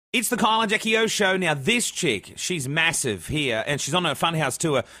It's the Kyle and Jackie O show. Now, this chick, she's massive here, and she's on a Funhouse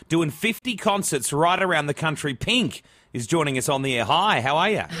tour doing 50 concerts right around the country. Pink is joining us on the air. Hi, how are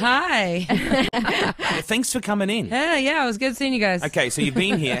you? Hi. Thanks for coming in. Yeah, it was good seeing you guys. Okay, so you've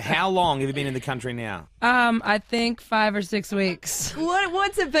been here. How long have you been in the country now? I think 5 or 6 weeks.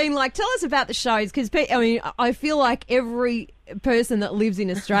 What's it been like? Tell us about the shows, because I feel like every person that lives in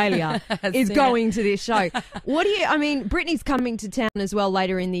Australia is going to this show. Britney's coming to town as well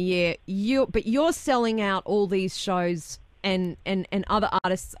later in the year. But you're selling out all these shows, and other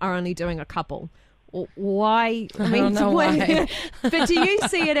artists are only doing a couple. Why? I don't know why. But do you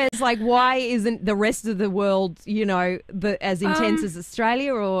see it as like, why isn't the rest of the world, as intense as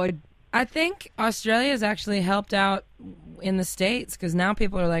Australia? Or I think Australia has actually helped out in the States, because now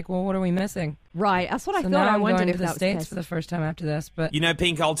people are like, well, what are we missing? Right, that's what I thought. Now I I'm wondered going if to the that was States the case. for the first time after this. But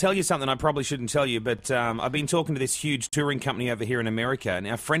Pink, I'll tell you something I probably shouldn't tell you, but I've been talking to this huge touring company over here in America, and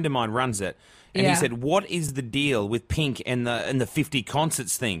a friend of mine runs it. And he said, what is the deal with Pink and the 50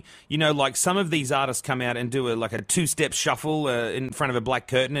 concerts thing? Like some of these artists come out and do a two-step shuffle in front of a black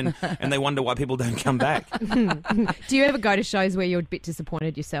curtain, and they wonder why people don't come back. Do you ever go to shows where you're a bit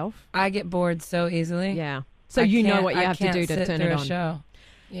disappointed yourself? I get bored so easily. Yeah. So you know what you have to do to turn it on. A show.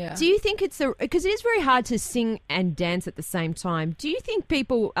 Yeah. Do you think because it is very hard to sing and dance at the same time? Do you think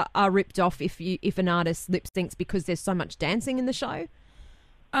people are ripped off if an artist lip syncs because there's so much dancing in the show?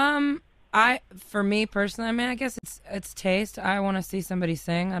 For me personally, I guess it's taste. I want to see somebody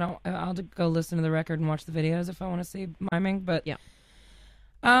sing. I'll go listen to the record and watch the videos if I want to see miming. But yeah.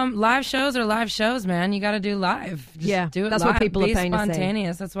 Live shows are live shows, man. You got to do live. Just do it that's live. what people Be are paying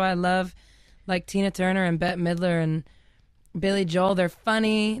spontaneous. to see. That's why I love like Tina Turner and Bette Midler and Billy Joel. They're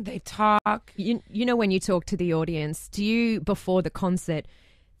funny. They talk. You know when you talk to the audience, do you, before the concert,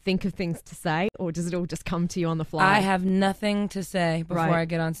 think of things to say, or does it all just come to you on the fly? I have nothing to say before I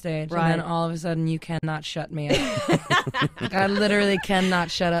get on stage. Right. And then all of a sudden you cannot shut me up. I literally cannot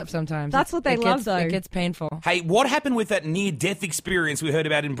shut up sometimes. That's what they love, though. It gets painful. Hey, what happened with that near-death experience we heard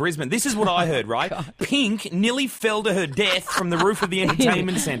about in Brisbane? This is what I heard, right? Pink nearly fell to her death from the roof of the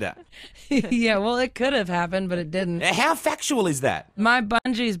entertainment centre. Yeah, well, it could have happened, but it didn't. How factual is that? My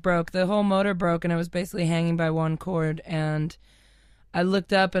bungees broke. The whole motor broke, and it was basically hanging by one cord, and I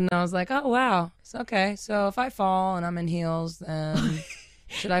looked up and I was like, oh, wow. It's okay. So if I fall and I'm in heels, then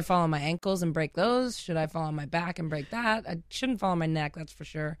should I fall on my ankles and break those? Should I fall on my back and break that? I shouldn't fall on my neck, that's for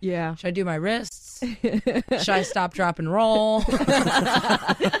sure. Yeah. Should I do my wrists? Should I stop, drop, and roll?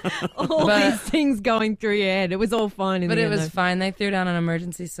 These things going through your head. It was all fine. But it was fine. They threw down an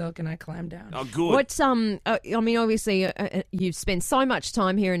emergency silk and I climbed down. Oh, good. What's obviously you've spent so much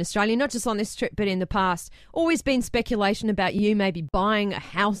time here in Australia, not just on this trip, but in the past. Always been speculation about you maybe buying a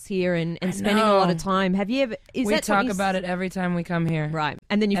house here and spending a lot of time. Have you ever? We talk about it every time we come here. Right.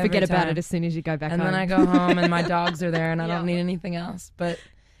 And then you Every forget about time. it as soon as you go back And home. then I go home and my dogs are there and I don't need anything else. But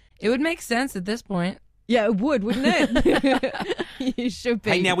it would make sense at this point. Yeah, it would, wouldn't it? You should be.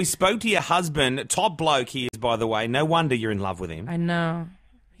 Hey, now we spoke to your husband, top bloke he is, by the way. No wonder you're in love with him. I know.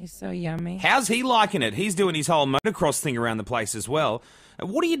 He's so yummy. How's he liking it? He's doing his whole motocross thing around the place as well.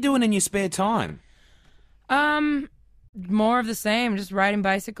 What are you doing in your spare time? More of the same. Just riding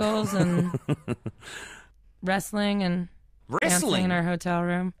bicycles and wrestling and dancing in our hotel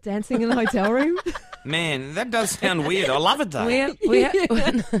room. Dancing in the hotel room? Man, that does sound weird. I love it, though.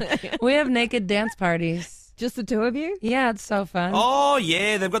 We have naked dance parties. Just the two of you? Yeah, it's so fun. Oh,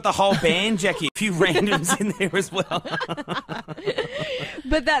 yeah, they've got the whole band, Jackie. A few randoms in there as well.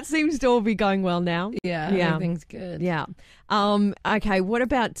 But that seems to all be going well now. Yeah, everything's good. Yeah. Okay, what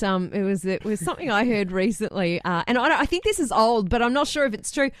about, it was something I heard recently, and I think this is old, but I'm not sure if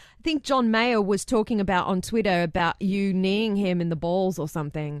it's true. I think John Mayer was talking about on Twitter about you kneeing him in the balls or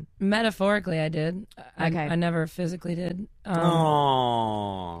something. Metaphorically, I did. Okay. I never physically did.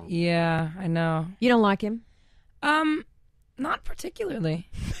 Oh. Yeah, I know. You don't like him? Not particularly.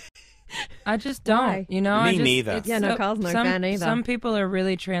 I just don't. Why? You know, Me neither. Yeah, no, Carl's no fan either. Some people are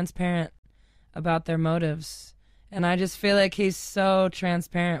really transparent about their motives, and I just feel like he's so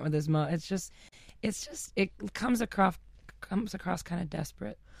transparent with his it comes across kind of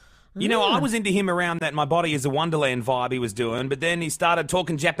desperate. You know, I was into him around that My Body is a Wonderland vibe he was doing, but then he started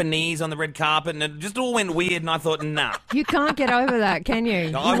talking Japanese on the red carpet, and it just all went weird, and I thought, nah. You can't get over that, can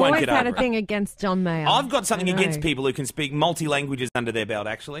you? No, I You've won't always get had over a it. thing against John Mayer. I've got something I know. against people who can speak multi-languages under their belt,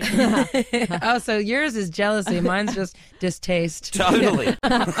 actually. Oh, so yours is jealousy. Mine's just distaste. Totally.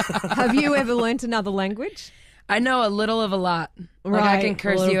 Have you ever learnt another language? I know a little of a lot. Like I can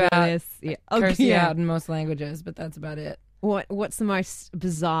curse you out. Yeah. Curse you out in most languages, but that's about it. What's the most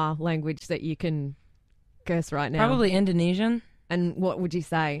bizarre language that you can curse right now? Probably Indonesian. And what would you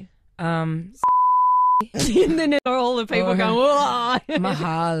say? Um, And then all the people Or- going, whoa.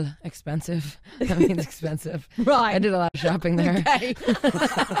 Mahal, expensive. That means expensive. Right. I did a lot of shopping there. Okay.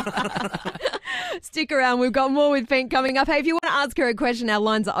 Stick around. We've got more with Pink coming up. Hey, if you want to ask her a question, our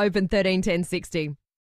lines are open 13 10 60.